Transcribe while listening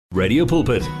Radio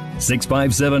Pulpit,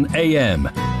 657 AM.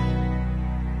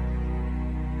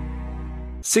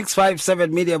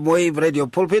 657 Medium Wave Radio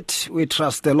Pulpit. We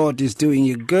trust the Lord is doing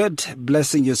you good,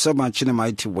 blessing you so much in a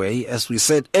mighty way. As we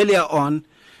said earlier on,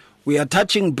 we are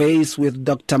touching base with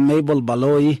Dr. Mabel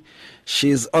Baloyi.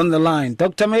 She's on the line.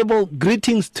 Dr. Mabel,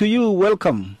 greetings to you.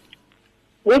 Welcome.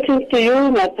 Greetings to you,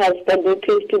 my pastor.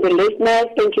 Greetings to the listeners.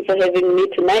 Thank you for having me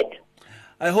tonight.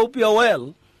 I hope you're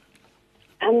well.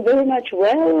 I'm very much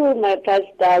well, my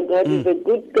pastor. God is a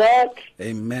good God.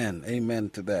 Amen. Amen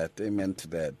to that. Amen to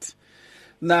that.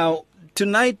 Now,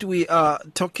 tonight we are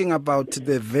talking about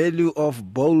the value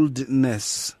of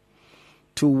boldness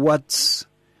towards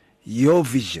your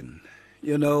vision,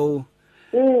 you know.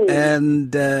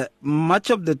 And much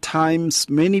of the times,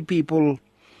 many people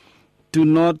do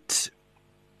not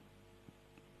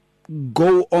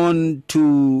go on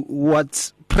to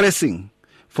what's pressing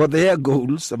for their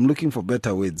goals. I'm looking for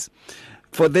better words.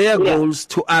 For their goals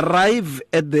to arrive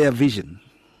at their vision.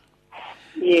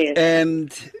 Yes.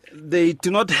 And they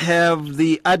do not have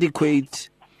the adequate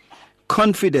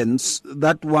confidence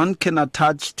that one can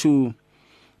attach to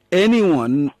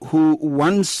anyone who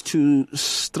wants to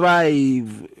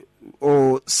strive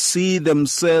or see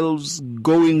themselves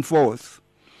going forth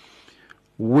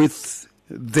with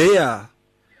their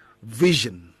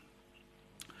vision.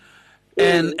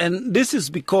 And this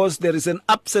is because there is an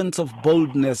absence of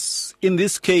boldness. In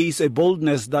this case, a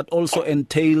boldness that also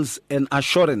entails an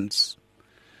assurance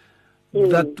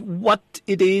that what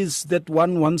it is that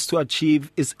one wants to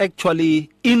achieve is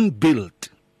actually inbuilt.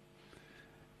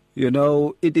 You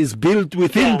know, it is built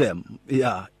within them.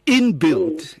 Yeah,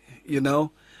 inbuilt, you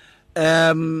know.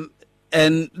 And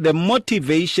the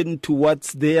motivation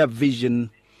towards their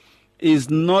vision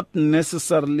is not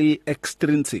necessarily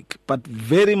extrinsic, but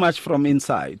very much from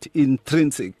inside,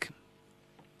 intrinsic.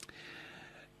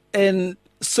 And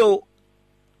so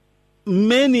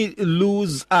many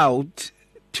lose out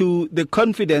to the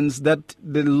confidence that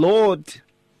the Lord,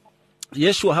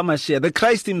 Yeshua HaMashiach, the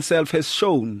Christ himself has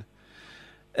shown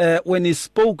when he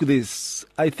spoke this.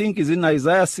 I think is in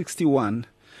Isaiah 61.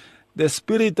 The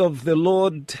Spirit of the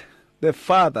Lord, the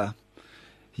Father,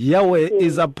 Yahweh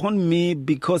is upon me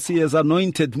because he has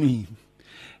anointed me.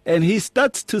 And he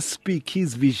starts to speak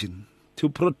his vision, to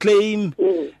proclaim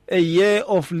a year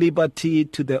of liberty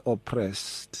to the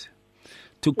oppressed,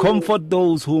 to comfort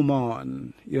those who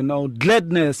mourn, you know,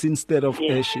 gladness instead of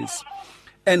ashes.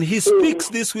 And he speaks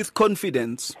this with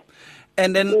confidence.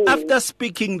 And then after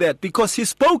speaking that, because he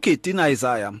spoke it in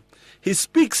Isaiah, he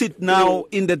speaks it now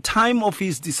in the time of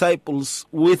his disciples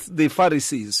with the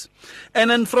Pharisees. And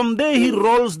then from there he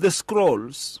rolls the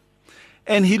scrolls.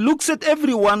 And he looks at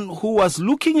everyone who was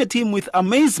looking at him with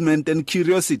amazement and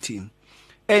curiosity.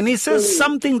 And he says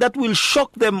something that will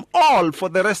shock them all for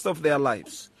the rest of their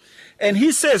lives. And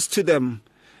he says to them,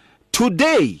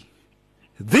 today,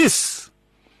 this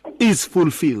is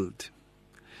fulfilled.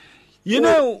 You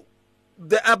know,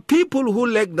 there are people who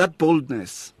lack that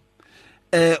boldness.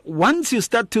 Once you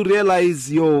start to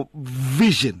realize your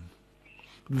vision,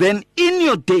 then in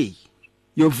your day,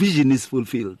 your vision is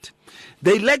fulfilled.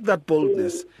 They lack that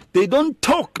boldness. They don't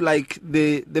talk like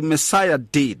the Messiah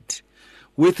did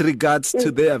with regards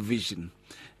to their vision.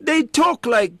 They talk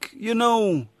like, you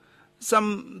know,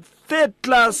 some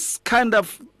third-class kind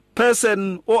of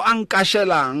person or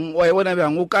ankashelang or whatever.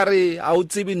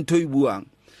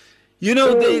 You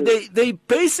know, they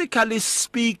basically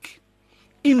speak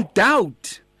in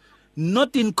doubt,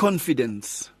 not in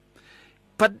confidence.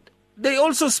 But they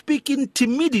also speak in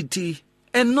timidity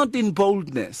and not in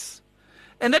boldness.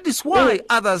 And that is why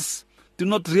others do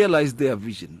not realize their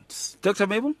visions. Dr.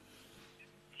 Mabel?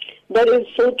 That is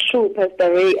so true,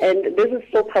 Pastor Ray, and this is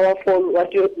so powerful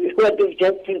what you've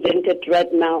just presented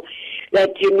right now.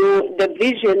 That, you know, the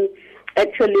vision,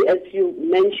 actually, as you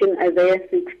mentioned, Isaiah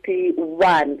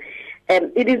 61,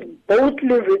 it is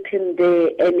boldly written there,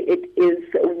 and it is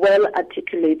well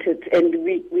articulated, and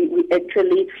we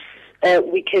actually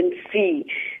we can see,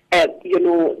 you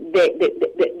know,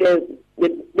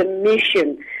 the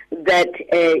mission that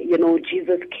you know,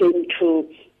 Jesus came to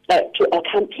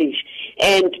accomplish,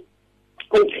 and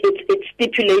it's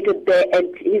stipulated there.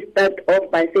 And he starts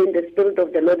off by saying, "The Spirit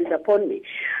of the Lord is upon me."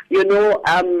 You know,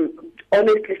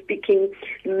 honestly speaking,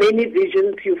 many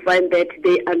visions you find that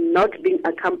they are not being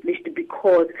accomplished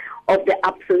because of the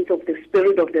absence of the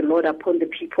Spirit of the Lord upon the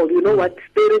people. You know what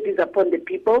Spirit is upon the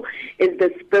people? Is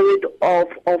the spirit of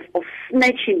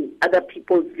snatching other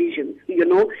people's visions. You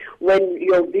know, when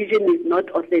your vision is not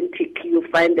authentic, you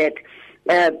find that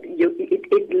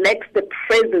it lacks the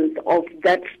presence of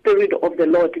that Spirit of the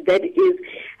Lord that is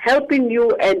helping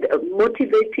you and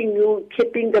motivating you,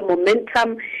 keeping the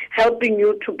momentum, helping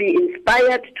you to be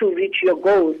inspired to reach your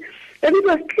goals. And it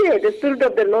was clear, the Spirit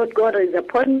of the Lord God is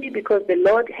upon me because the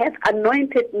Lord has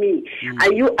anointed me.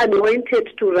 Are you anointed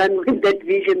to run with that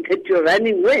vision that you're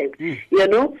running with? You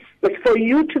know, but for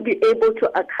you to be able to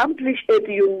accomplish it,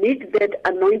 you need that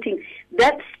anointing,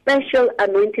 that special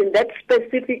anointing, that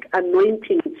specific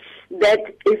anointing that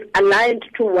is aligned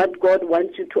to what God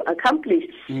wants you to accomplish.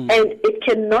 And it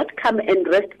cannot come and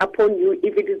rest upon you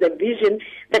if it is a vision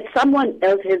that someone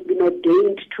else has been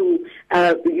ordained to,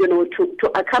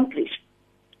 to accomplish.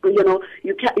 You know,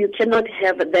 you cannot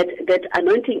have that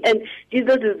anointing. And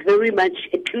Jesus is very much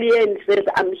clear and says,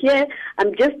 I'm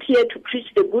just here to preach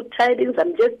the good tidings.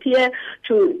 I'm just here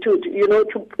to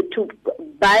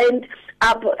bind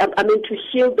up, to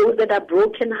heal those that are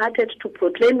brokenhearted, to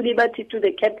proclaim liberty to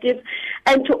the captives,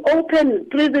 and to open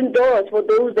prison doors for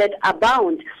those that are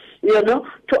bound, you know,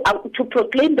 to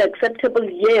proclaim the acceptable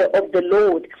year of the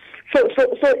Lord. So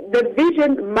the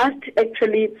vision must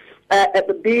actually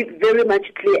be very much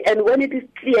clear. And when it is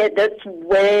clear, that's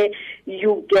where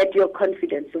you get your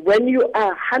confidence. When you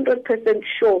are 100%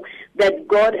 sure that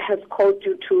God has called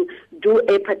you to do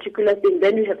a particular thing,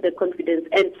 then you have the confidence.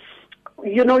 And,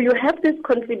 you know, you have this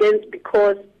confidence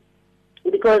because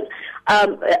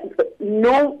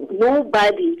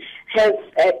nobody has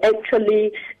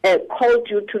actually called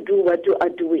you to do what you are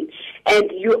doing,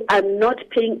 and you are not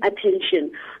paying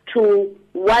attention to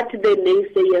what the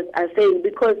naysayers are saying,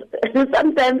 because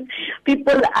sometimes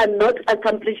people are not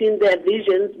accomplishing their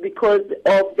visions because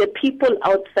of the people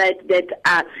outside that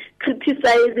are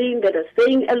criticizing, that are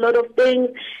saying a lot of things,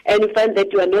 and you find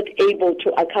that you are not able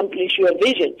to accomplish your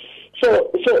vision.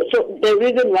 So the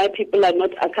reason why people are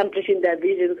not accomplishing their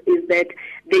visions is that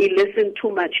they listen too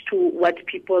much to what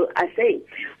people are saying.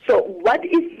 So what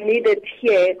is needed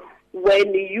here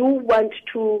when you want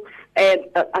to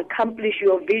accomplish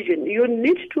your vision? You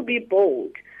need to be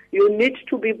bold. You need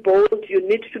to be bold. You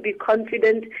need to be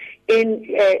confident in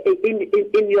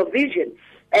your vision,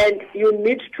 and you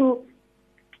need to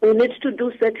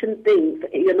do certain things.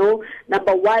 You know,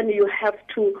 number one, you have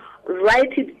to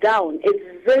write it down.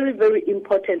 It's very, very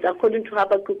important. According to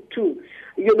Habakkuk 2,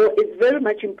 you know, it's very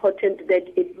much important that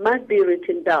it must be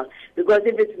written down, because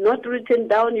if it's not written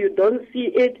down, you don't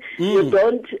see it. You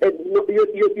don't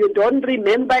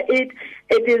remember it.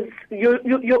 It is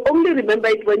you only remember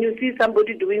it when you see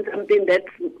somebody doing something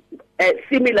that's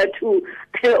similar to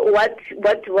what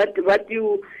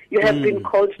you have been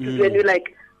called to do, and you're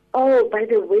like, oh, by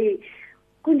the way,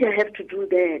 couldn't I have to do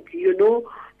that, you know?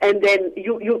 And then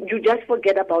you just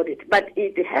forget about it. But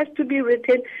it has to be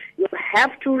written. You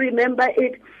have to remember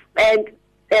it. And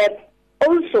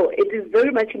also, it is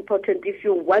very much important, if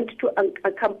you want to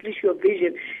accomplish your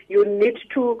vision, you need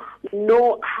to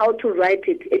know how to write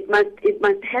it. It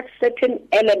must have certain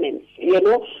elements, you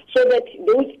know, so that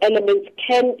those elements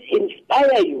can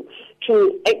inspire you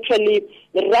to actually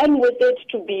run with it,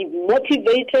 to be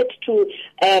motivated to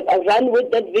run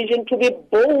with that vision, to be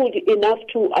bold enough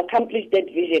to accomplish that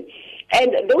vision.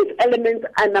 And those elements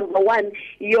are, number one,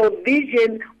 your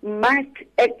vision must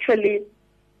actually,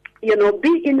 you know,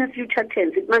 be in a future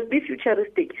tense. It must be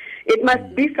futuristic. It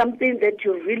must be something that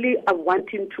you really are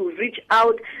wanting to reach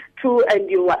out to, and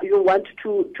you want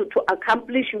to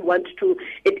accomplish. You want to.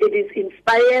 It is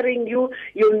inspiring you.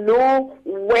 You know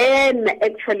when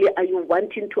actually are you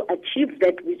wanting to achieve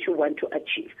that which you want to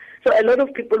achieve. So a lot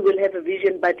of people will have a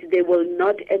vision, but they will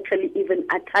not actually even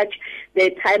attach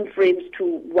their time frames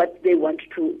to what they want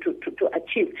to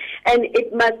achieve. And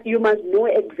you must know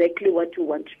exactly what you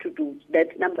want to do.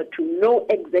 That's number two. Know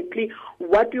exactly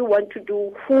what you want to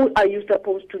do. Who are you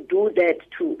supposed to do that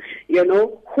to? You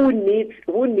know, who needs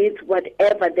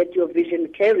whatever that your vision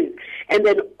carries. And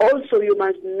then also you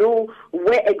must know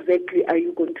where exactly are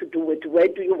you going to do it? Where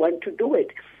do you want to do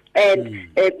it? And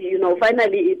you know,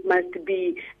 finally, it must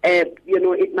be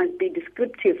it must be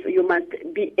descriptive. You must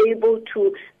be able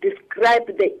to describe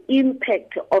the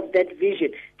impact of that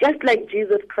vision, just like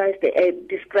Jesus Christ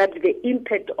described the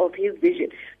impact of his vision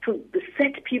to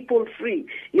set people free.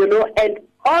 You know, and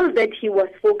all that he was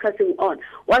focusing on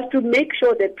was to make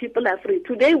sure that people are free.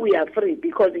 Today we are free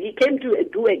because he came to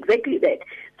do exactly that.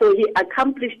 So he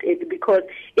accomplished it because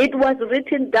it was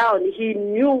written down. He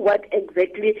knew what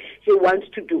exactly he wants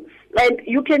to do. And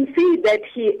you can see that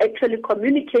he actually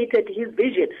communicated his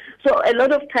vision. So a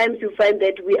lot of times you find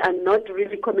that we are not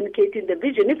really communicating the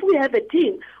vision. If we have a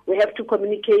team, we have to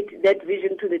communicate that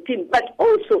vision to the team. But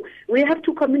also, we have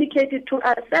to communicate it to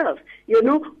ourselves. You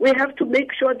know, we have to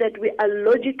make sure that we allow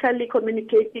logically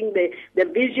communicating the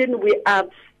vision. We are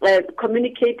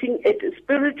communicating it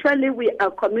spiritually. We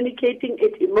are communicating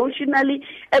it emotionally.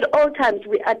 At all times,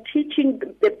 we are teaching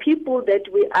the people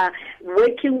that we are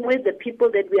working with, the people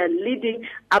that we are leading,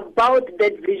 about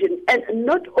that vision. And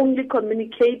not only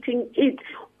communicating it,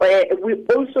 we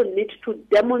also need to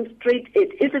demonstrate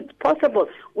it. If it's possible,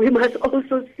 we must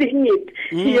also sing it,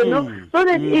 so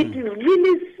that it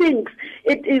really sinks.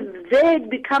 It is there, it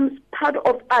becomes part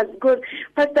of us. Because,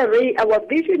 Pastor Ray, our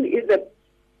vision is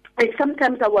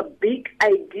sometimes our big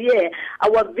idea.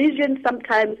 Our vision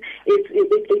sometimes, if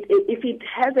it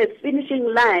has a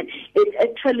finishing line, it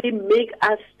actually makes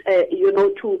us,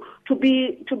 to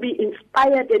be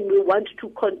inspired, and we want to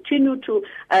continue to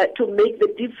make the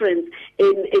difference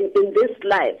in this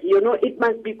life. It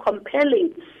must be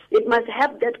compelling. It must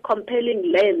have that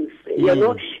compelling lens.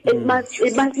 It must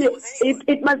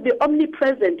be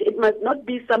omnipresent. It must not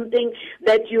be something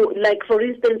that you, like, for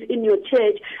instance, in your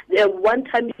church, one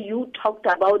time you talked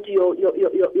about your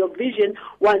vision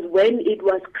was when it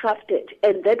was crafted,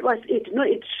 and that was it. No,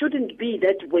 it shouldn't be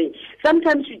that way.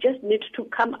 Sometimes you just need to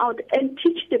come out and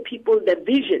teach the people the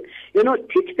vision.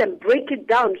 Teach them, break it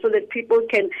down, so that people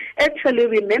can actually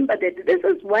remember that this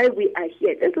is why we are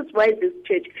here. This is why this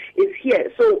church is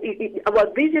here. So our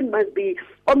vision must be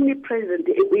omnipresent.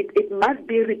 It must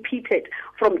be repeated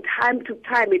from time to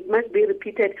time. It must be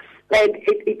repeated, and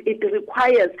it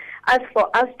requires us, for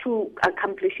us to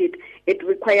accomplish it, it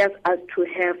requires us to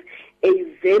have a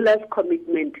zealous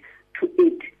commitment to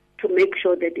it, to make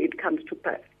sure that it comes to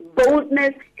pass.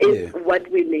 Boldness is what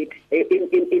we need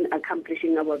in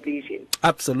accomplishing our vision.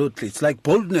 Absolutely. It's like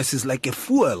boldness is like a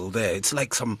fuel there. It's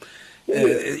like some...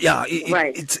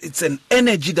 it's an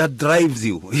energy that drives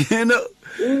you,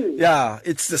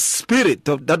 it's the spirit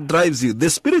that drives you. The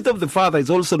spirit of the Father is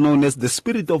also known as the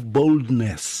spirit of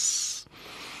boldness.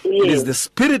 It is the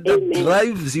spirit that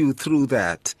drives you through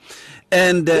that.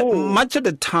 And much of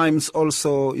the times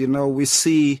also, we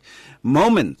see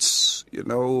moments,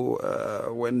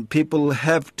 when people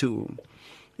have to,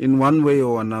 in one way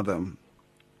or another,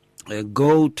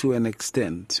 go to an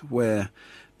extent where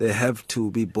they have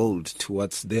to be bold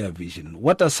towards their vision.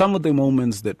 What are some of the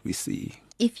moments that we see?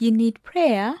 If you need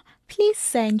prayer, please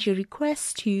send your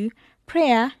request to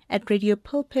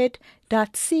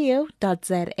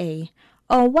prayer@radiopulpit.co.za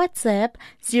or WhatsApp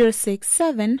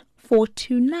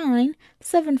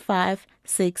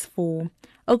 067-429-7564,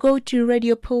 or go to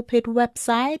Radio Pulpit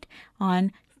website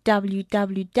on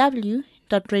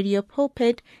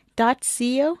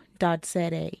www.radiopulpit.co.za.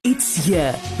 It's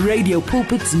here. Radio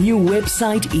Pulpit's new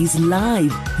website is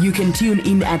live. You can tune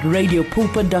in at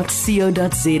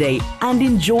radiopulpit.co.za and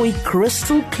enjoy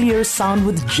crystal clear sound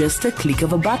with just a click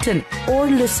of a button, or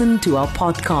listen to our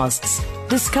podcasts.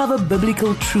 Discover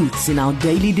biblical truths in our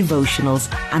daily devotionals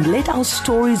and let our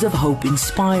stories of hope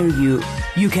inspire you.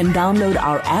 You can download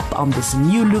our app on this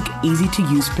new look,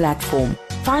 easy-to-use platform.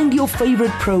 Find your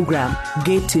favorite program,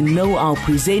 get to know our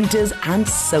presenters, and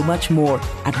so much more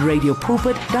at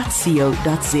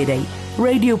radiopulpit.co.za.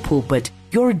 Radio Pulpit,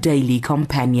 your daily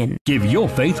companion. Give your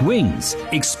faith wings.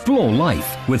 Explore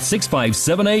life with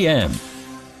 657 AM.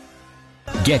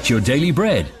 Get your daily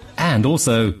bread and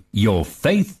also your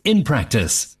faith in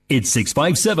practice. It's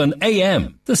 657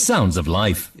 AM, the sounds of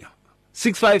life.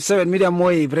 657 Medium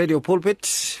Wave Radio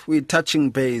Pulpit. We're touching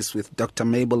base with Dr.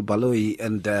 Mabel Baloyi,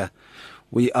 and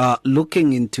we are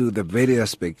looking into the very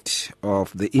aspect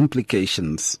of the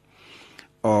implications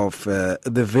of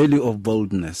the value of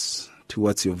boldness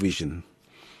towards your vision.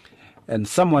 And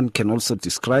someone can also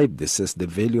describe this as the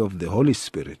value of the Holy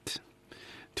Spirit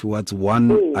towards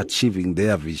one achieving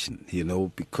their vision,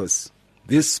 because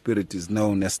this spirit is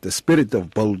known as the spirit of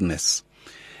boldness.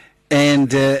 And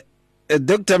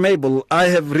Dr. Mabel, I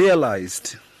have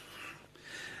realized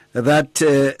that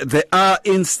there are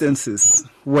instances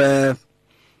where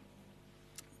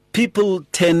people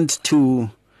tend to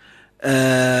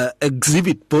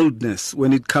exhibit boldness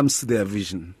when it comes to their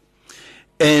vision.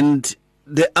 And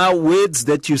there are words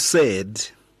that you said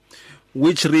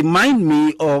which remind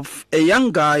me of a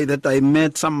young guy that I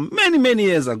met some many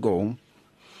years ago.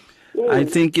 I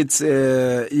think it's,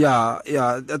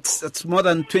 that's more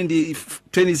than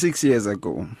 26 years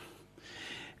ago.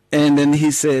 And then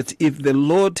he said, if the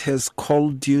Lord has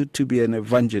called you to be an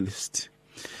evangelist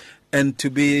and to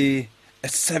be a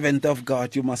servant of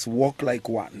God, you must walk like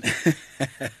one.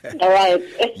 All right.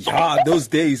 Yeah, those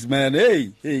days, man.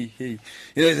 Hey.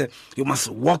 You must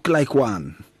walk like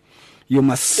one. You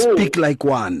must speak like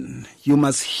one. You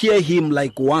must hear him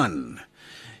like one.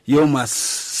 You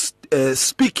must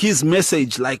speak his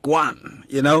message like one,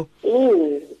 And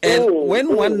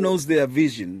when one knows their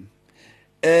vision,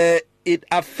 it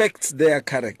affects their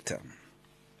character.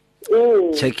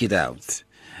 Check it out.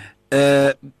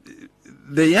 The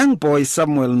young boy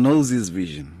Samuel knows his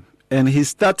vision, and he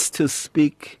starts to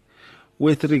speak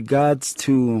with regards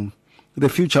to the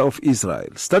future of Israel,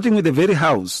 starting with the very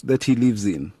house that he lives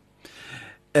in.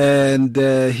 And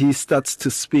he starts to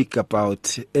speak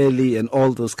about Eli and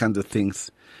all those kinds of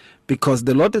things, because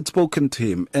the Lord had spoken to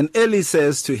him. And Eli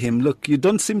says to him, look, you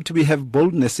don't seem to have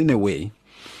boldness in a way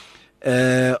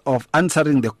of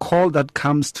answering the call that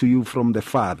comes to you from the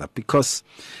Father, because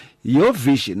your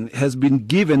vision has been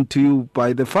given to you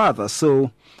by the Father.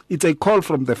 So it's a call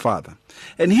from the Father.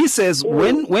 And he says,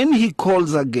 when he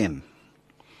calls again,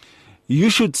 you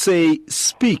should say,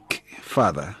 speak,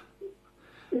 Father,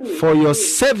 for your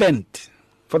servant.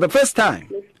 For the first time,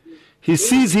 he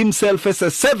sees himself as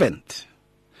a servant.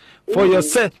 For your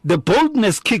the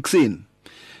boldness kicks in.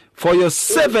 For your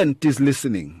servant is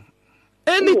listening.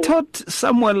 And he taught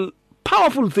Samuel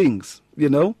powerful things, you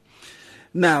know.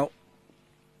 Now,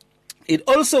 it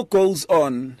also goes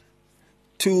on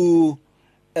to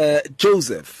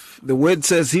Joseph. The word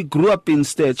says he grew up in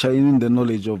stature and in the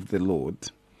knowledge of the Lord.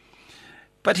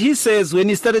 But he says when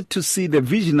he started to see the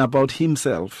vision about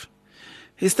himself,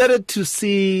 he started to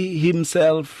see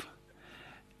himself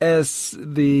as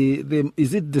the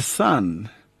sun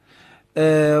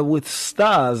with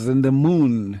stars and the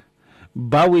moon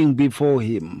bowing before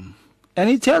him. And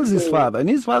he tells his father, and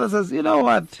his father says, you know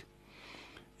what?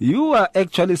 You are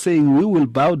actually saying we will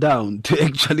bow down to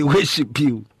actually worship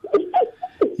you.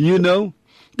 You know,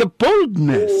 the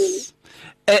boldness.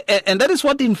 And that is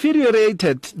what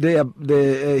infuriated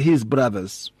his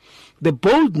brothers. The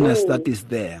boldness that is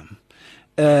there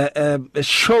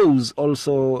shows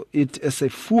also it as a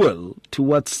fuel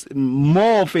towards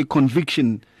more of a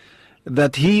conviction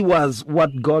that he was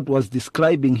what God was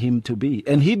describing him to be.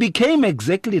 And he became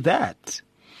exactly that.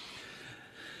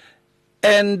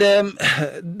 And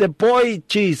the boy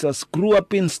Jesus grew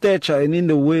up in stature and in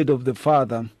the word of the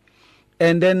Father.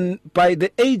 And then by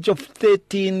the age of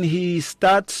 13, he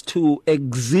starts to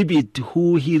exhibit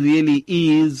who he really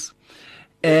is.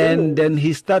 And then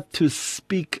he starts to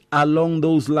speak along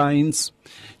those lines.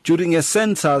 During a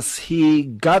census, he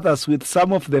gathers with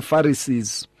some of the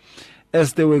Pharisees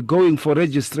as they were going for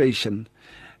registration.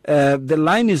 The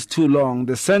line is too long.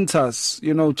 The census,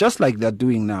 you know, just like they're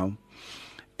doing now.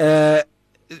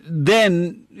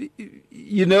 Then,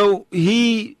 you know,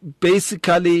 he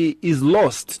basically is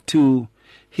lost to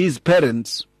his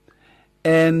parents,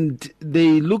 and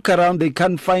they look around, they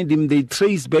can't find him. They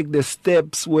trace back the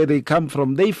steps where they come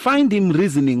from. They find him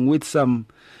reasoning with some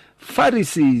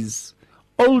Pharisees,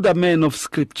 older men of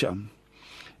Scripture.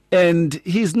 And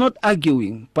he's not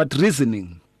arguing, but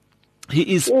reasoning.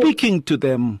 He is speaking to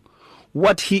them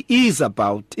what he is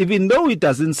about, even though he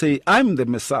doesn't say, I'm the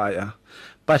Messiah.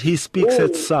 But he speaks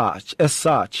as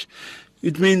such.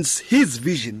 It means his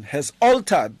vision has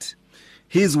altered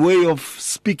his way of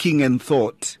speaking and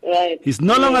thought. Right. He's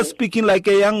no longer speaking like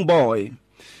a young boy.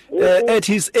 At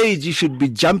his age, he should be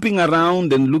jumping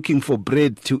around and looking for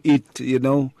bread to eat, you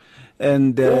know,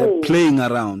 and playing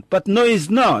around. But no, he's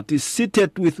not. He's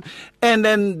seated with... And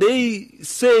then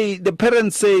the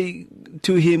parents say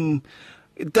to him,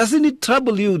 doesn't it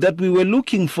trouble you that we were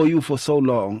looking for you for so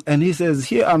long? And he says,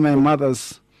 here are my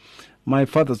mothers, my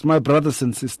fathers, my brothers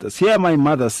and sisters. Here are my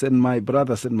mothers and my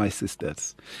brothers and my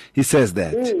sisters. He says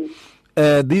that.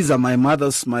 These are my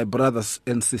mothers, my brothers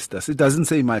and sisters. It doesn't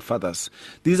say my fathers.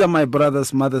 These are my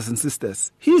brothers, mothers and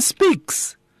sisters. He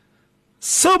speaks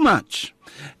so much.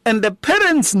 And the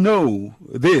parents know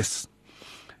this.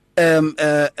 And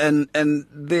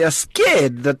they are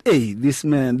scared that, hey, this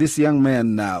young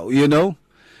man now, you know.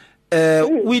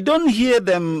 We don't hear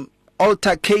them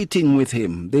altercating with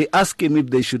him. They ask him if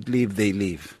they should leave, they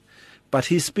leave. But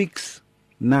he speaks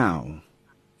now,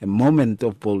 a moment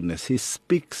of boldness. He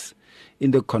speaks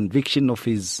in the conviction of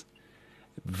his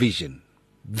vision.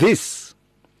 This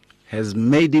has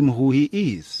made him who he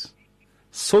is.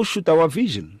 So should our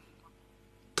vision,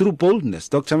 through boldness.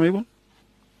 Dr. Mabel?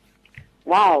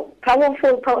 Wow,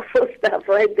 powerful stuff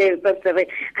right there, Pastor Ray.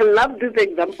 I love these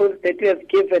examples that you have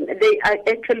given. They are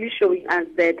actually showing us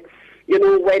that, you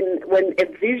know, when a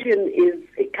vision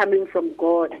is coming from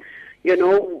God, you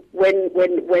know, when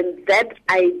that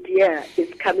idea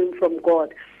is coming from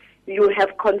God, you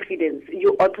have confidence.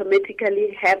 You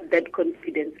automatically have that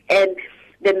confidence. And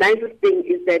the nicest thing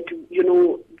is that, you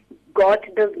know, God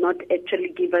does not actually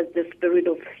give us the spirit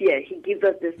of fear. He gives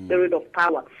us the spirit of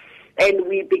power. And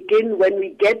when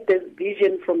we get this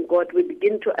vision from God, we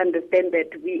begin to understand that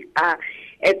we are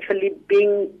actually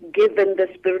being given the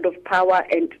spirit of power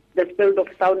and the spirit of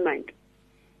sound mind.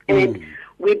 And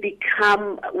we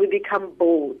become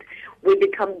bold. We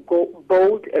become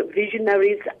bold.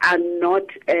 Visionaries are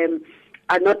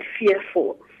not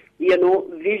fearful. You know,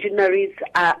 visionaries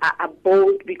are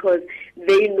bold because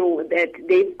they know that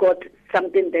they've got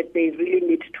something that they really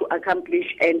need to accomplish,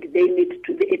 and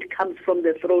it comes from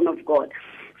the throne of God.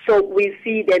 So we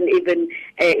see then even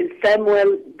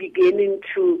Samuel beginning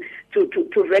to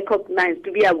recognize,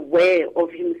 to be aware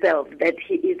of himself, that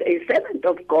he is a servant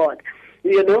of God.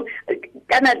 You know,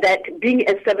 that being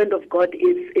a servant of God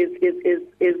is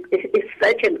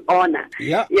such an honor.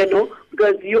 Yeah. You know,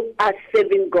 because you are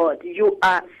serving God. You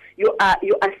are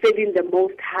serving the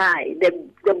Most High,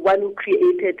 the one who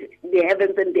created the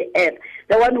heavens and the earth,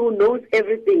 the one who knows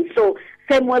everything. So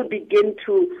Samuel began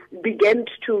to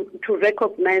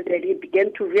recognize that. He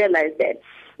began to realize that.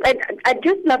 And I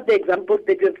just love the examples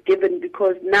that you've given,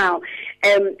 because now,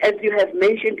 as you have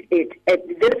mentioned it,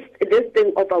 this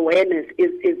thing of awareness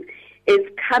is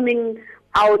coming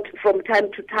out from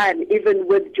time to time, even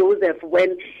with Joseph,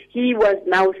 when he was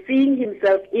now seeing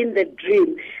himself in the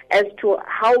dream as to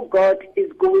how God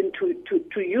is going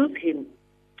to use him.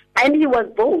 And he was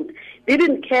bold.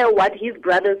 Didn't care what his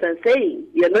brothers are saying.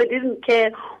 You know, didn't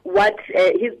care what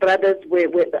his brothers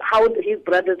how his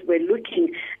brothers were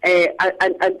looking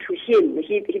unto him.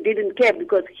 He didn't care,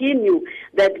 because he knew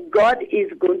that God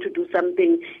is going to do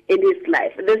something in his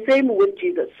life. The same with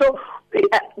Jesus. So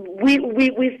we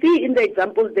see in the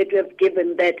examples that you have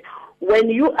given that when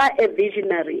you are a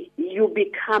visionary, you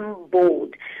become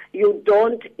bold. You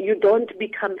don't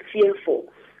become fearful.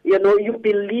 You know, you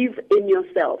believe in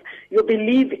yourself. You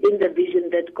believe in the vision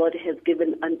that God has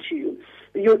given unto you.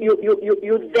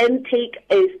 You then take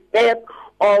a step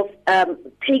of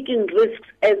taking risks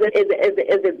as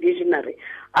a visionary,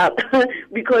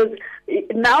 because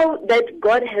now that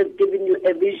God has given you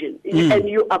a vision and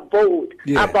you are bold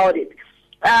about it.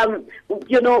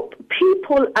 You know,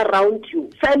 people around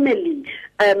you, family,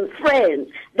 friends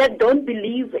that don't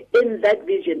believe in that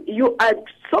vision, you are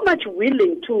so much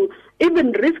willing to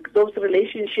even risk those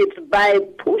relationships by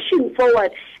pushing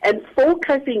forward and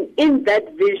focusing in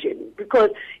that vision,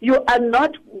 because you are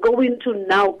not going to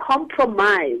now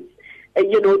compromise,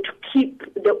 to keep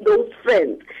those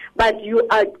friends, but you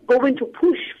are going to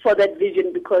push for that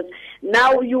vision, because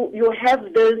now you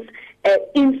have this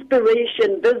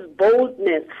inspiration, this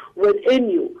boldness within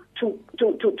you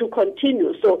to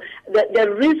continue. So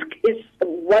the risk is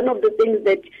one of the things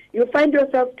that you find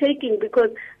yourself taking, because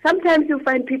sometimes you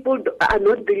find people are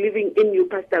not believing in you,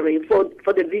 Pastor Ray, for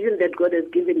the vision that God has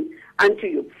given unto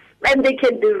you. And they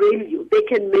can derail you. They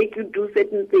can make you do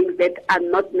certain things that are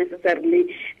not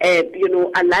necessarily,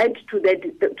 aligned to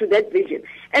that vision.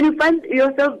 And you find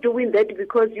yourself doing that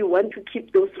because you want to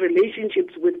keep those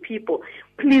relationships with people,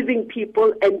 pleasing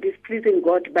people and displeasing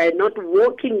God by not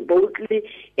walking boldly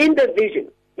in the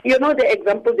vision. You know the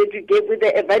example that you gave with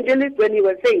the evangelist when he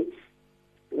was saying,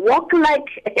 walk like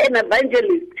an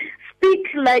evangelist, speak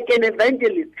like an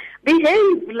evangelist,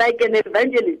 behave like an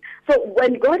evangelist. So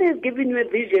when God has given you a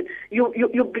vision, you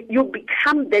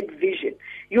become that vision.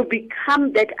 You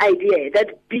become that idea,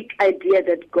 that big idea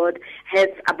that God has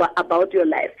about your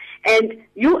life. And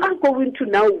you are going to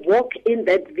now walk in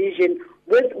that vision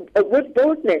with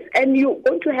boldness, and you're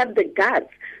going to have the guts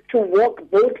to walk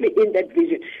boldly in that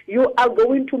vision. You are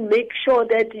going to make sure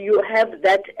that you have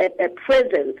that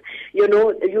presence. You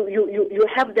know, you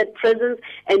have that presence,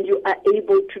 and you are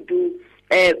able to do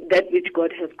that which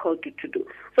God has called you to do.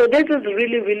 So this is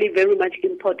really, really very much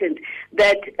important,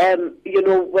 that,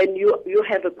 when you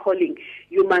have a calling,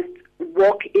 you must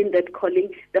walk in that calling.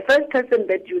 The first person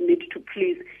that you need to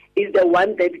please is the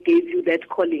one that gave you that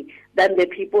calling, than the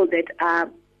people that are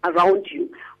around you.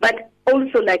 But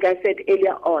also, like I said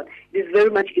earlier on, it is very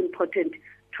much important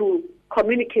to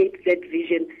communicate that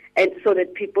vision, and so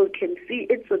that people can see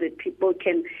it, so that people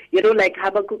can, like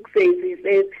Habakkuk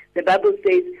says, the Bible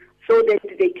says, so that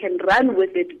they can run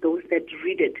with it, those that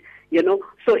read it.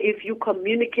 So if you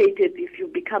communicate it, if you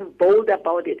become bold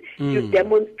about it, you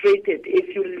demonstrate it,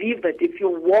 if you live it, if you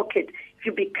walk it, if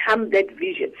you become that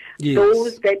vision,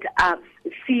 those that are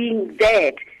seeing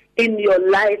that in your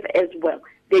life as well,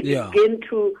 they begin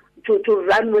to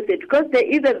run with it, because there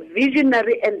is a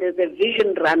visionary and there's a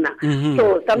vision runner.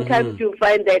 So sometimes you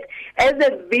find that as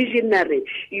a visionary,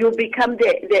 you become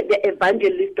the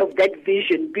evangelist of that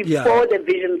vision before the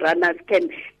vision runners can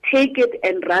take it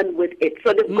and run with it.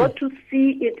 So they've got to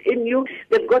see it in you.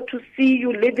 They've got to see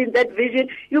you live in that vision.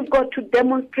 You've got to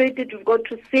demonstrate it. You've got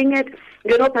to sing it.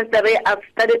 Pastor Ray, I've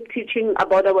started teaching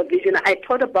about our vision. I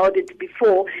taught about it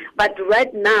before, but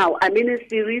right now I'm in a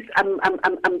series. I'm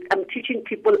teaching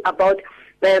people about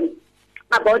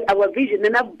about our vision,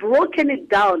 and I've broken it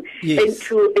down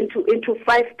into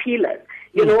 5 pillars.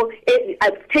 You know,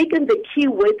 I've taken the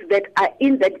keywords that are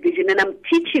in that vision, and I'm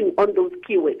teaching on those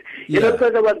keywords. You know,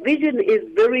 because our vision is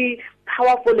very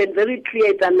powerful and very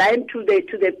clear. It's aligned to the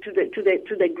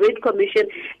Great Commission,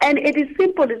 and it is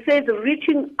simple. It says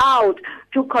reaching out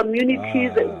to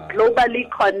communities globally,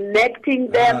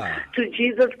 connecting them to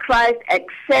Jesus Christ,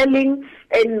 excelling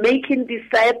and making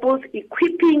disciples,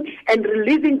 equipping and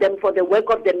releasing them for the work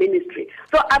of the ministry.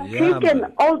 So I've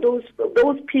taken all those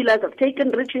pillars. I've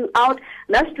taken reaching out.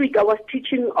 Last week I was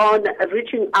teaching on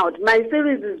reaching out. My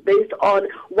series is based on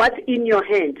what's in your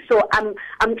hand. So I'm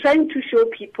trying to show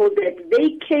people that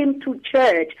they came to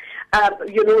church,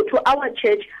 to our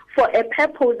church for a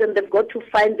purpose, and they've got to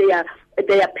find their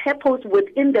purpose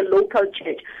within the local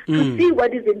church, to see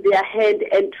what is in their hand,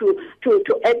 and to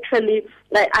actually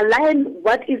align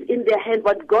what is in their hand,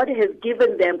 what God has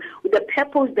given them, with the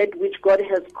purpose that which God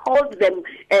has called them,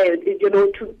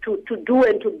 to do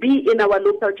and to be in our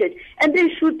local church. And they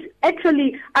should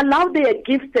actually allow their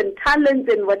gifts and talents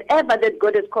and whatever that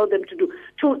God has called them to do,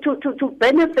 to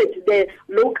benefit the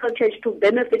local church, to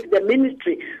benefit the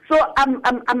ministry. So I'm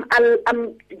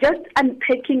just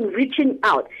unpacking, reaching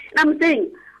out. And I'm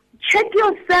saying, check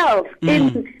yourself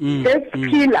in this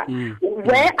pillar.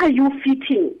 Where are you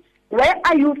fitting? Where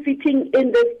are you fitting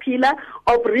in this pillar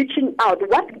of reaching out?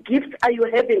 What gifts are you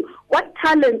having? What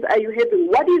talents are you having?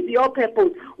 What is your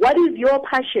purpose? What is your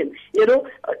passion? You know,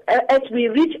 as we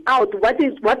reach out, what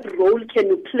role can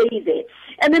you play there?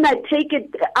 And then I take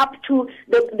it up to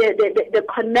the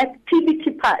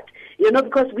connectivity part. You know,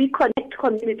 because we connect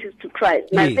communities to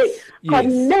Christ. And I say,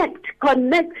 connect.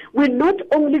 We're not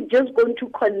only just going to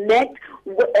connect,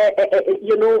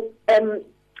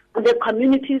 the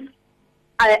communities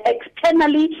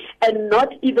externally, and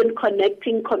not even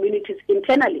connecting communities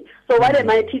internally. So what am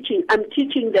I teaching? I'm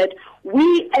teaching that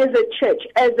we as a church,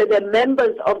 as the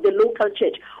members of the local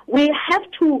church, we have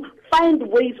to find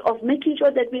ways of making sure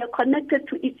that we are connected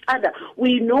to each other.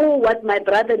 We know what my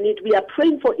brother needs. We are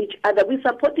praying for each other. We're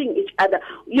supporting each other.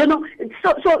 You know,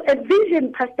 so a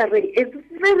vision, Pastor Ray, is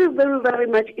very, very, very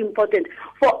much important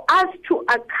for us to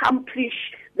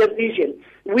accomplish the vision.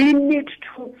 We need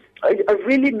to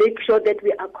really make sure that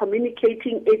we are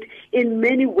communicating it in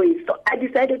many ways. So I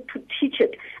decided to teach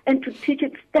it, and to teach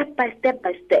it step by step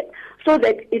by step, so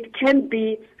that it can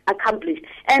be accomplished.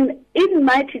 And in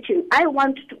my teaching, I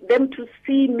want them to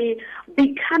see me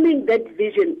becoming that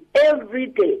vision every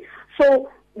day. So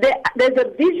there's a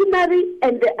visionary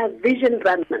and there are vision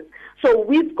runners. So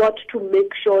we've got to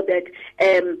make sure that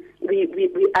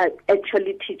we are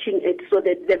actually teaching it, so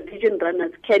that the vision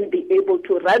runners can be able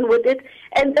to run with it,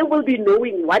 and they will be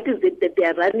knowing what is it that they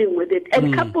are running with it.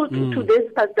 And coupled to this,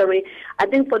 Pastor Ray, I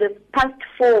think for the past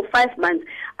 4 or 5 months,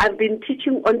 I've been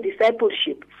teaching on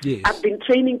discipleship. Yes. I've been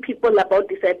training people about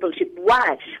discipleship.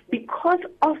 Why? Because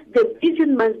of the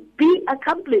vision must be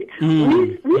accomplished.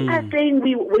 We are saying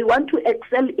we want to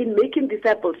excel in making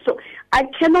disciples. So I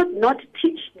cannot not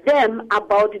teach them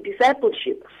about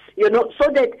discipleship, you know,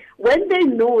 so that when they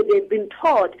know they've been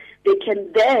taught, they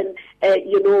can then,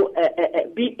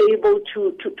 be able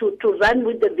to run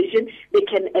with the vision. They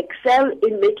can excel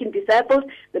in making disciples.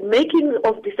 The making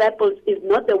of disciples is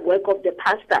not the work of the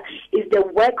pastor. It's the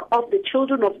work of the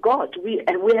children of God. We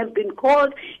have been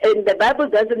called, and the Bible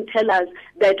doesn't tell us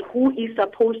that who is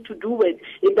supposed to do it.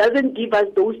 It doesn't give us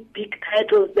those big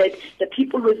titles, that the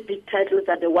people with big titles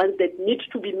are the ones that need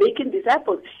to be making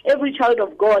disciples. Every child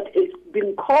of God is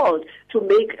being called to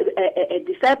make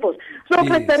disciples. So,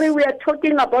 Pastor, we are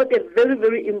talking about a very,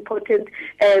 very important,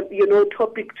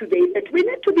 topic today, that we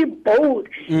need to be bold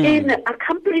in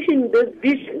accomplishing this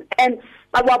vision. And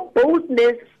our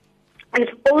boldness is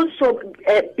also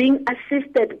being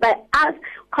assisted by us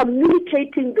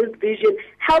communicating this vision,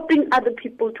 helping other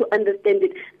people to understand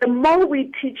it. The more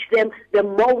we teach them, the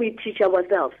more we teach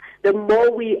ourselves, the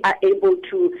more we are able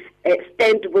to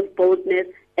stand with boldness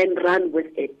and run with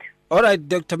it. All right,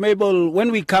 Dr. Mabel,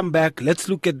 when we come back, let's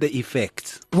look at the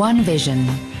effects. One vision,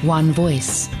 one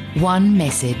voice, one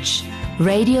message.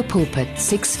 Radio Pulpit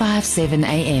 657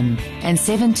 AM and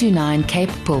 729 Cape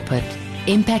Pulpit,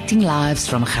 impacting lives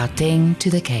from Gauteng to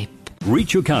the Cape.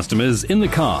 Reach your customers in the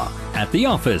car, at the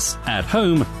office, at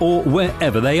home, or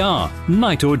wherever they are,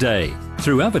 night or day.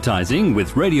 Through advertising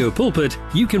with Radio Pulpit,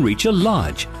 you can reach a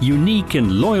large, unique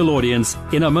and loyal audience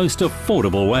in a most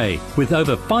affordable way. With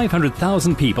over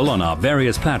 500,000 people on our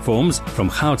various platforms, from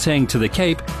Gauteng to the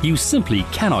Cape, you simply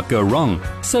cannot go wrong.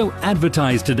 So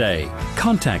advertise today.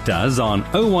 Contact us on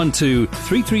 012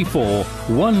 334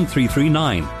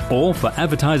 1339, or for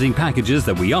advertising packages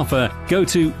that we offer, go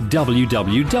to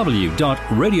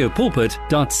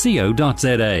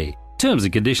www.radiopulpit.co.za. Terms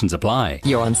and conditions apply.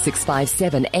 You're on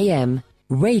 657 AM,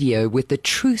 radio with the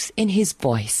truth in his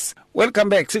voice. Welcome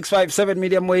back, 657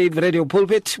 Medium Wave Radio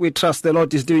Pulpit. We trust the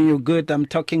Lord is doing you good. I'm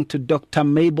talking to Dr.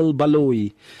 Mabel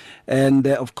Baloyi. And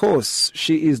of course,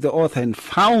 she is the author and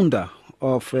founder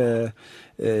of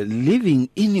Living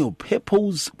in Your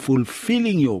Purpose,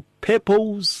 Fulfilling Your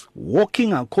Purpose,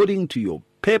 Walking According to Your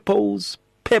Purpose,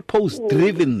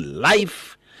 Purpose-Driven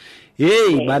Life.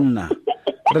 Hey, Banna.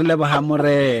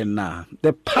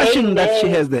 The passion that she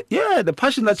has, the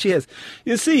passion that she has.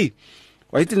 You see,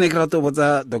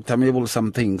 Dr. Mabel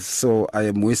some things, so I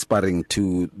am whispering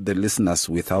to the listeners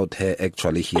without her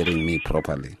actually hearing me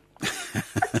properly.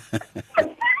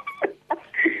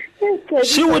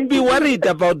 She would be worried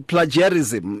about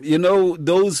plagiarism. You know,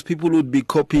 those people would be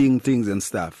copying things and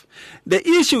stuff. The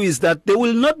issue is that they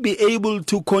will not be able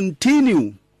to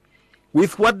continue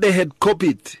with what they had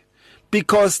copied,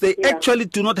 because they actually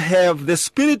do not have the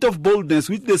spirit of boldness,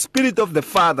 which is the spirit of the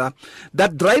Father,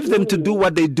 that drives them to do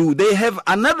what they do. They have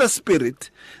another spirit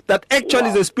that actually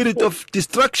is a spirit of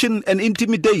destruction and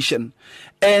intimidation.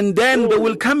 And then there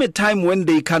will come a time when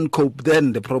they can't cope.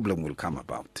 Then the problem will come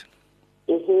about.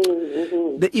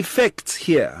 The effects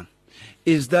here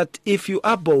is that if you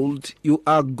are bold, you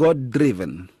are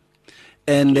God-driven.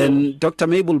 And then Dr.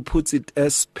 Mabel puts it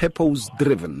as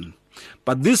purpose-driven.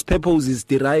 But this purpose is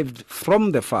derived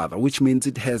from the Father, which means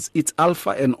it has its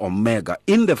Alpha and Omega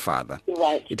in the Father.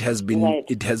 Right. It has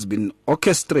been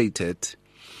orchestrated,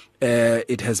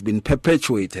 it has been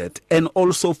perpetuated, and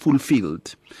also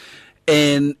fulfilled.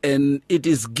 And it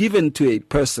is given to a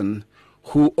person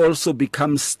who also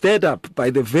becomes stirred up by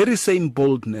the very same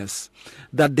boldness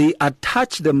that they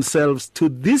attach themselves to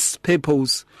this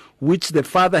purpose which the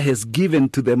Father has given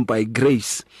to them by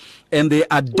grace. And they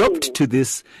adopt to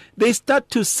this, they start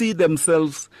to see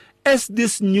themselves as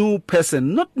this new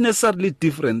person, not necessarily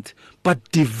different, but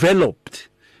developed.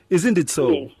 Isn't it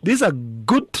so? Yes. These are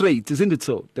good traits, isn't it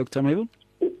so, Dr. Mabel?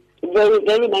 Very,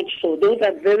 very much so. Those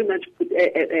are very much good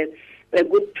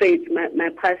traits, my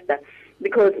pastor,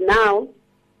 because now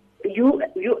you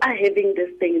are having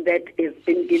this thing that is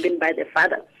been given by the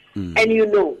Father, and you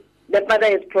know, the Father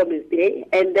has promised, eh?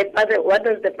 And the Father, what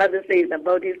does the Father say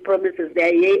about his promises? They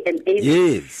are yea and amen.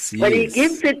 Yes. When he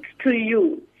gives it to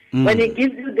you, when he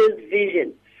gives you this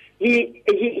vision, he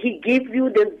gives you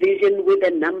this vision with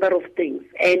a number of things.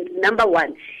 And number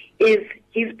one is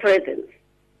his presence.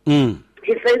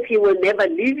 He says he will never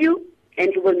leave you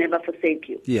and he will never forsake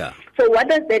you. Yeah. So what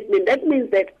does that mean? That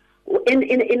means that in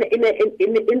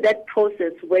that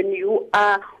process, when you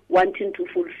are wanting to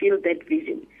fulfill that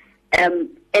vision,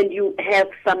 and you have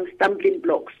some stumbling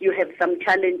blocks, you have some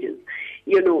challenges,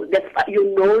 you know that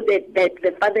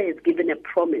the Father has given a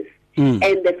promise, and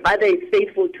the Father is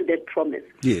faithful to that promise.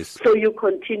 Yes. So you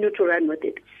continue to run with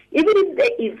it. Even if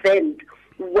the event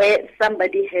where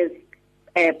somebody has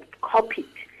copied,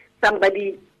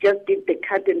 somebody just did the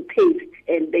cut and paste,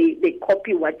 and they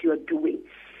copy what you are doing,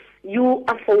 you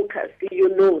are focused. You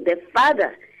know the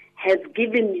Father has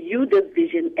given you the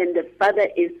vision, and the Father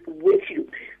is with you.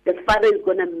 The Father is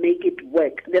going to make it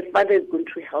work. The Father is going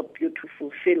to help you to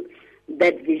fulfill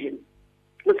that vision.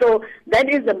 So that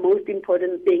is the most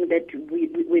important thing that we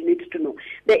need to know.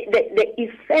 The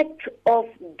effect of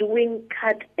doing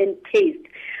cut and paste,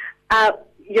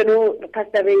 you know,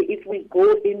 Pastor Ray, if we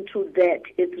go into that,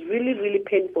 it's really, really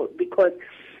painful, because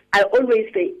I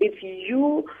always say, if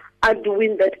you are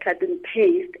doing that cut and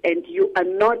paste and you are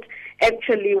not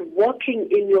actually walking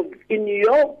in your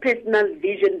personal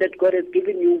vision that God has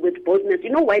given you with boldness. You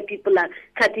know why people are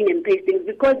cutting and pasting?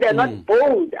 Because they're not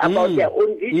bold about their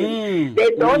own vision.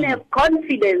 They don't have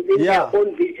confidence in their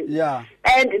own vision. Yeah.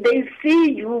 And they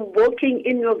see you walking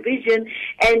in your vision,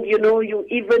 and you know, you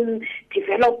even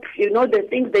develop, you know, the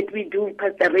things that we do,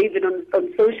 Pastor Raven,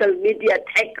 on social media,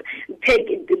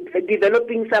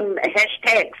 developing some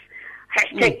hashtags.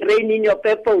 Hashtag rain in your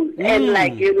purpose,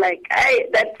 and you're like, hey,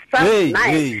 that sounds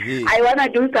nice. I want to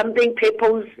do something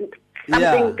purpose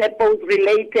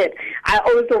related. I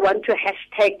also want to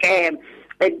hashtag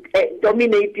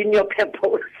dominate in your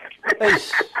purpose.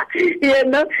 You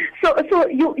know, so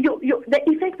you the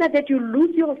effect is that you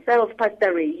lose yourself,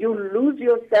 Pastor Ray. You lose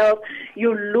yourself.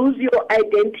 You lose your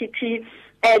identity,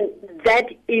 and that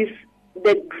is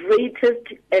the greatest,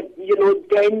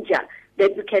 danger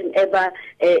that you can ever,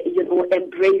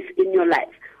 embrace in your life.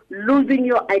 Losing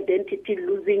your identity,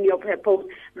 losing your purpose,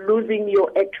 losing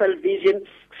your actual vision.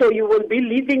 So you will be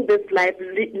living this life,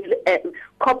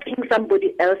 copying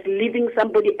somebody else, living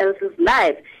somebody else's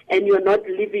life, and you're not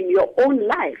living your own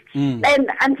life.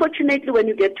 And unfortunately, when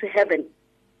you get to heaven,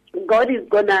 God is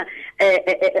going to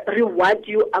reward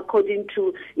you according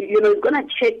to, He's going to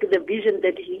check the vision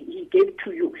that he gave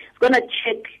to you. He's going to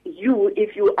check you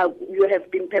if you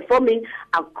have been performing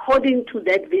according to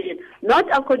that vision, not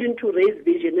according to Ray's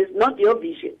vision. It's not your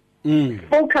vision.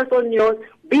 Focus on yours,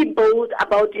 be bold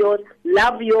about yours,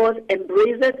 love yours,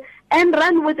 embrace it, and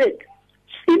run with it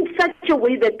in such a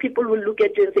way that people will look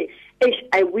at you and say,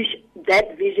 I wish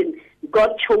that vision,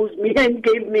 God chose me and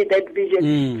gave me that vision.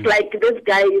 It's like this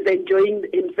guy is enjoying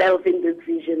himself in this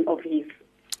vision of his.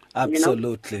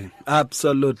 Absolutely.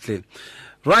 Absolutely.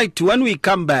 Right, when we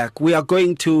come back, we are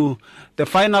going to the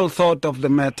final thought of the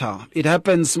matter. It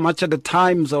happens much of the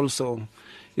times also,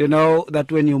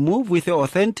 that when you move with your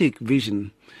authentic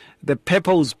vision, the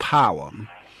purpose power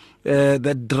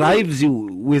that drives you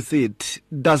with it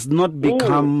does not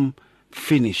become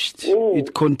finished.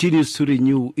 It continues to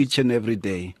renew each and every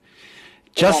day.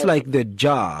 Just like the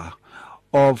jar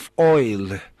of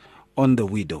oil on the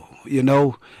widow,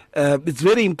 it's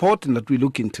very important that we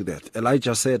look into that.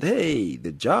 Elijah said, hey,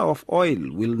 the jar of oil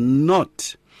will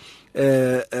not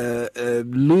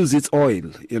lose its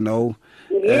oil,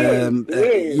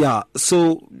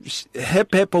 so her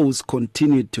purpose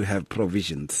continued to have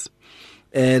provisions.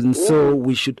 And so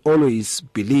we should always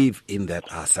believe in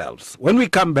that ourselves. When we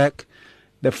come back,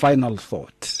 the final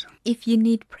thought. If you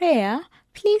need prayer,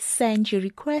 please send your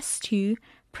request to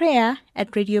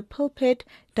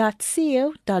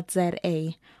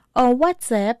prayer@radiopulpit.co.za or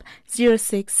WhatsApp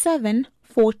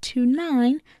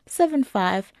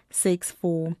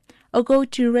 067-429-7564 or go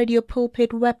to Radio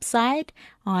Pulpit website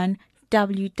on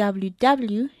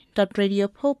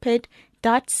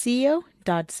www.radiopulpit.co.za.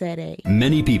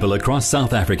 Many people across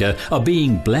South Africa are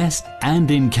being blessed and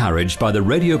encouraged by the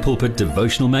Radio Pulpit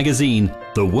devotional magazine,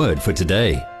 The Word for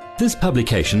Today. This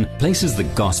publication places the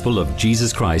gospel of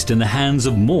Jesus Christ in the hands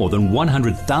of more than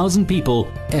 100,000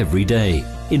 people every day,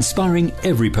 inspiring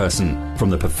every person, from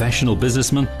the professional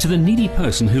businessman to the needy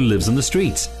person who lives on the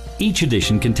streets. Each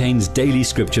edition contains daily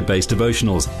scripture-based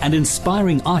devotionals and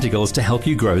inspiring articles to help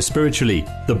you grow spiritually.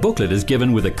 The booklet is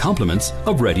given with the compliments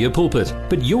of Radio Pulpit,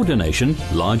 but your donation,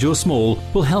 large or small,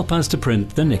 will help us to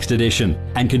print the next edition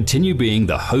and continue being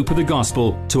the hope of the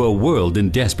gospel to a world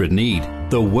in desperate need.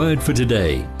 The Word for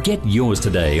Today. Get yours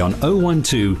today on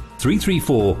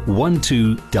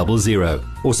 012-334-1200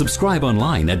 or subscribe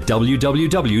online at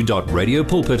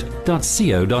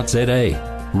www.radiopulpit.co.za.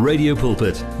 Radio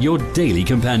Pulpit, your daily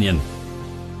companion.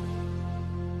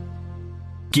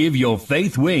 Give your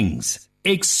faith wings.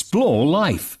 Explore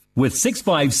life with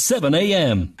 657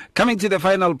 AM. Coming to the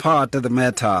final part of the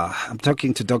matter, I'm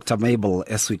talking to Dr. Mabel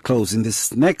as we close. In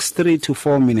this next 3 to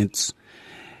 4 minutes,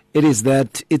 it is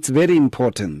that it's very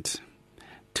important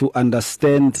to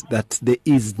understand that there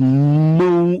is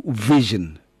no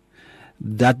vision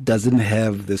that doesn't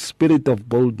have the spirit of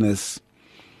boldness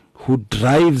who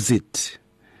drives it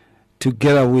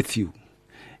together with you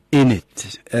in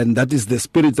it, and that is the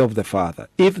Spirit of the Father.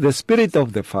 If the Spirit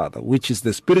of the Father, which is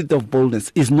the spirit of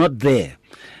boldness, is not there,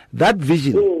 that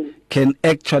vision can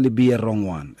actually be a wrong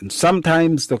one. And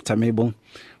sometimes, Dr. Mabel,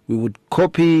 we would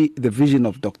copy the vision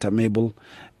of Dr. Mabel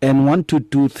and want to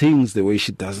do things the way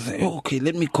she does. Say, okay,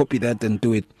 let me copy that and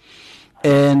do it.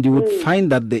 And you would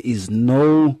find that there is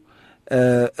no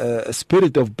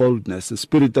spirit of boldness, the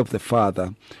Spirit of the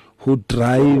Father, who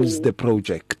drives the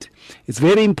project. It's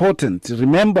very important.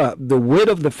 Remember, the word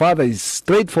of the Father is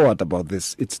straightforward about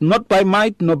this. It's not by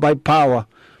might nor by power,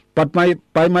 but by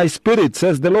my Spirit,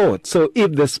 says the Lord. So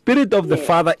if the Spirit of the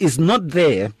Father is not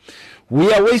there,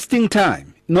 we are wasting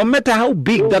time. No matter how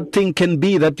big that thing can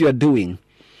be that you are doing,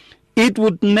 it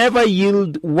would never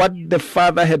yield what the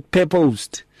Father had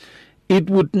purposed.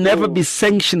 It would never be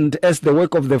sanctioned as the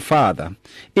work of the Father.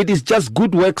 It is just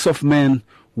good works of men,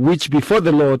 which before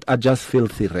the Lord are just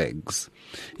filthy rags.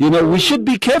 We should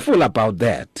be careful about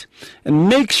that and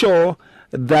make sure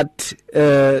that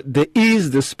there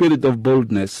is the spirit of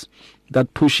boldness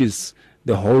that pushes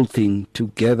the whole thing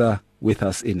together with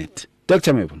us in it.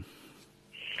 Dr. Mabel.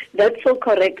 That's so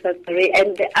correct, Pastor Ray.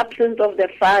 And the absence of the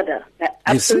Father, the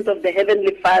absence of the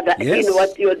Heavenly Father in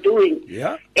what you're doing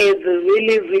is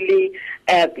really, really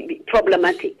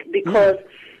problematic, because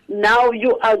now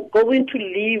you are going to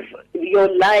live your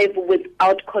life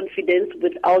without confidence,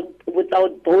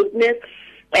 without boldness,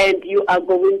 and you are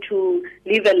going to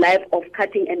live a life of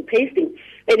cutting and pasting.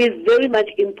 It is very much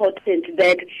important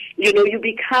that, you know, you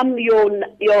become your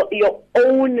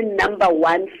own number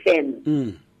one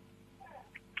fan.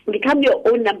 Become your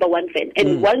own number one fan,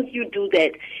 and once you do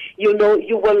that, you know,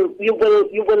 you will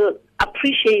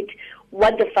appreciate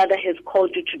what the Father has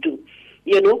called you to do.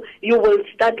 You know, you will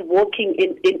start walking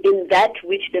in that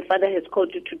which the Father has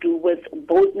called you to do with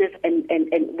boldness and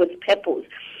with purpose,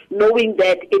 knowing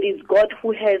that it is God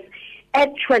who has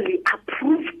actually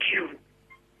approved you.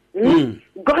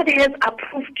 God has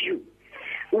approved you.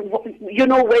 You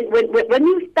know, when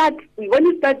you start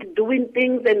doing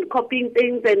things and copying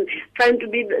things and trying to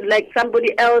be like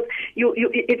somebody else,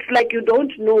 it's like you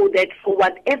don't know that for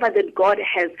whatever that God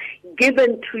has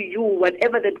given to you,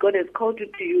 whatever that God has called you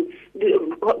to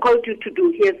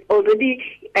do, He has already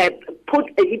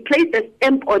He placed a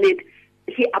stamp on it.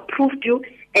 He approved you,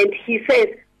 and He says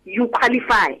you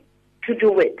qualify to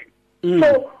do it.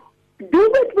 So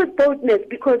do it with boldness,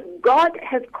 because God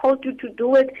has called you to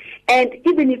do it, and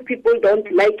even if people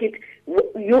don't like it,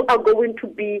 you are going to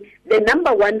be the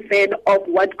number one fan of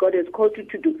what God has called you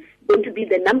to do, going to be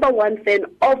the number one fan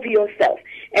of yourself,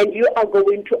 and you are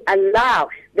going to allow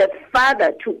the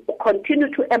Father to continue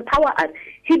to empower us.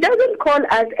 He doesn't call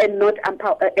us and not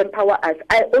empower us.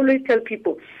 I always tell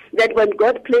people that when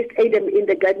God placed Adam in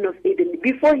the Garden of Eden,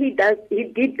 before He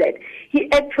did that,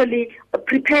 He actually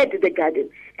prepared the garden.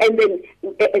 And then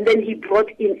He brought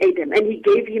in Adam, and He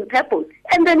gave him purpose,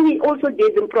 and then He also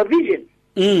gave him provision.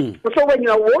 So when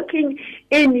you are walking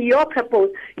in your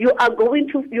purpose, you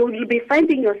will be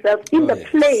finding yourself in the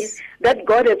place that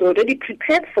God has already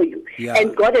prepared for you,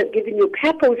 and God has given you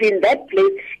purpose in that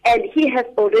place, and He has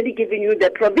already given you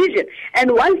the provision.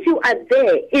 And once you are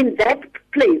there in that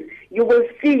place, you will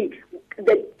see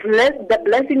the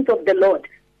blessings of the Lord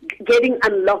getting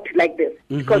unlocked like this,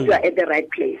 because you are at the right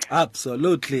place.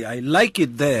 Absolutely. I like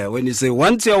it there when you say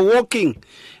once you're walking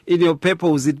in your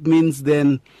purpose, it means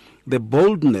then the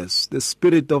boldness, the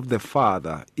Spirit of the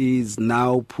Father is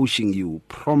now pushing you,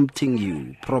 prompting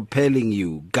you, propelling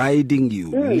you, guiding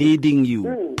you, leading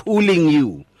you, pulling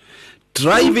you,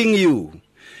 driving you.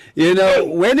 You know,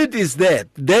 when it is that,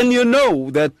 then you know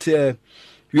that you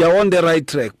are on the right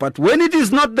track. But when it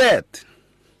is not that,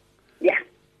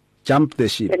 jump the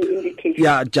ship.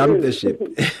 Jump the ship.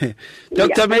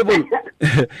 Dr. Mabel,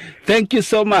 thank you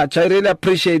so much. I really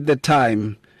appreciate the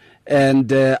time,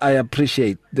 and I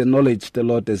appreciate the knowledge the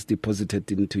Lord has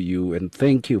deposited into you, and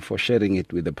thank you for sharing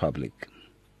it with the public.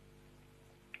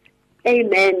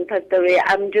 Amen, Pastor Ray.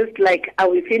 I'm just like, are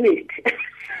we finished?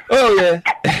 Oh, yeah.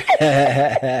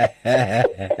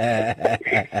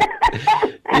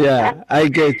 Yeah, I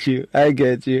get you.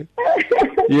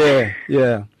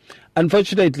 Yeah.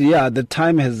 Unfortunately, the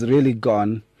time has really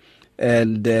gone.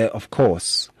 And, of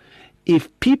course, if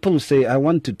people say, I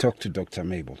want to talk to Dr.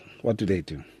 Mabel, what do they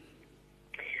do?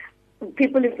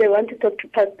 People, if they want to talk to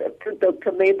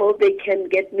Dr. Mabel, they can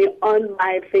get me on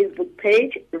my Facebook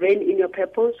page, Reign in Your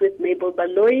Purpose with Mabel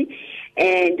Baloyi.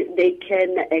 And they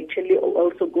can actually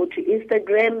also go to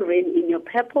Instagram, Reign in Your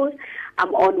Purpose.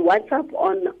 I'm on WhatsApp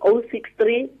on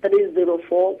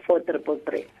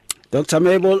 063-304-4333. Dr.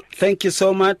 Mabel, thank you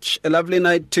so much. A lovely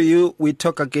night to you. We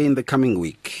talk again the coming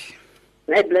week.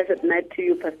 A blessed night to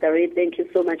you, Pastor Ray. Thank you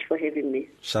so much for having me.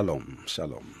 Shalom.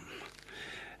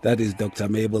 That is Dr.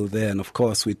 Mabel there, and of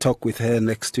course we talk with her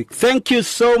next week. Thank you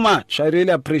so much. I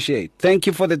really appreciate. Thank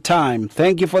you for the time.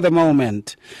 Thank you for the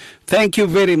moment. Thank you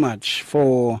very much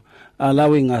for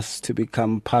allowing us to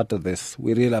become part of this.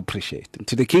 We really appreciate. And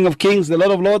to the King of Kings, the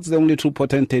Lord of Lords, the only true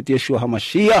potentate, Yeshua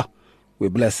HaMashiach, we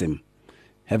bless him.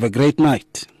 Have a great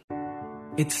night.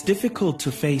 It's difficult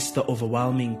to face the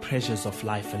overwhelming pressures of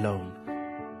life alone.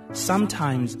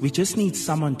 Sometimes we just need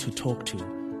someone to talk to,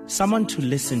 someone to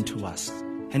listen to us.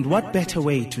 And what better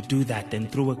way to do that than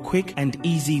through a quick and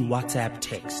easy WhatsApp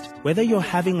text? Whether you're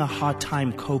having a hard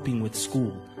time coping with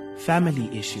school, family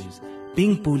issues,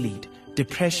 being bullied,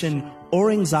 depression,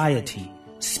 or anxiety,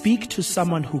 speak to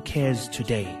someone who cares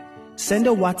today. Send a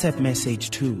WhatsApp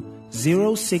message to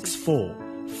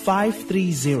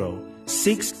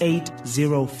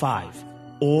 064-530-6805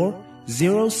 or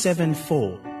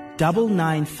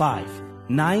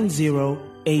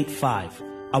 074-995-9085.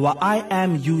 Our I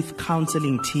Am Youth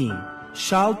Counseling team,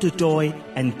 Charles Dudoy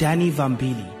and Danny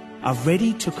Vambili, are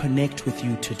ready to connect with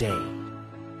you today.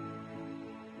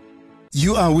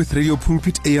 You are with Radio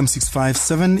Pulpit AM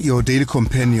 657, your daily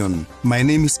companion. My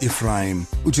name is Ephraim.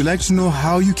 Would you like to know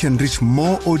how you can reach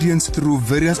more audience through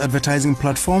various advertising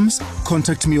platforms?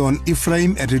 Contact me on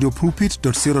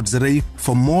ephraim@radiopulpit.co.za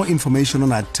for more information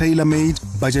on our tailor-made,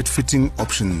 budget-fitting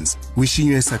options. Wishing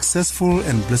you a successful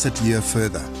and blessed year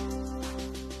further.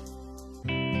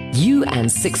 You and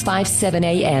 657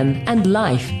 AM and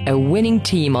life, a winning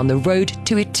team on the road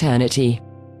to eternity.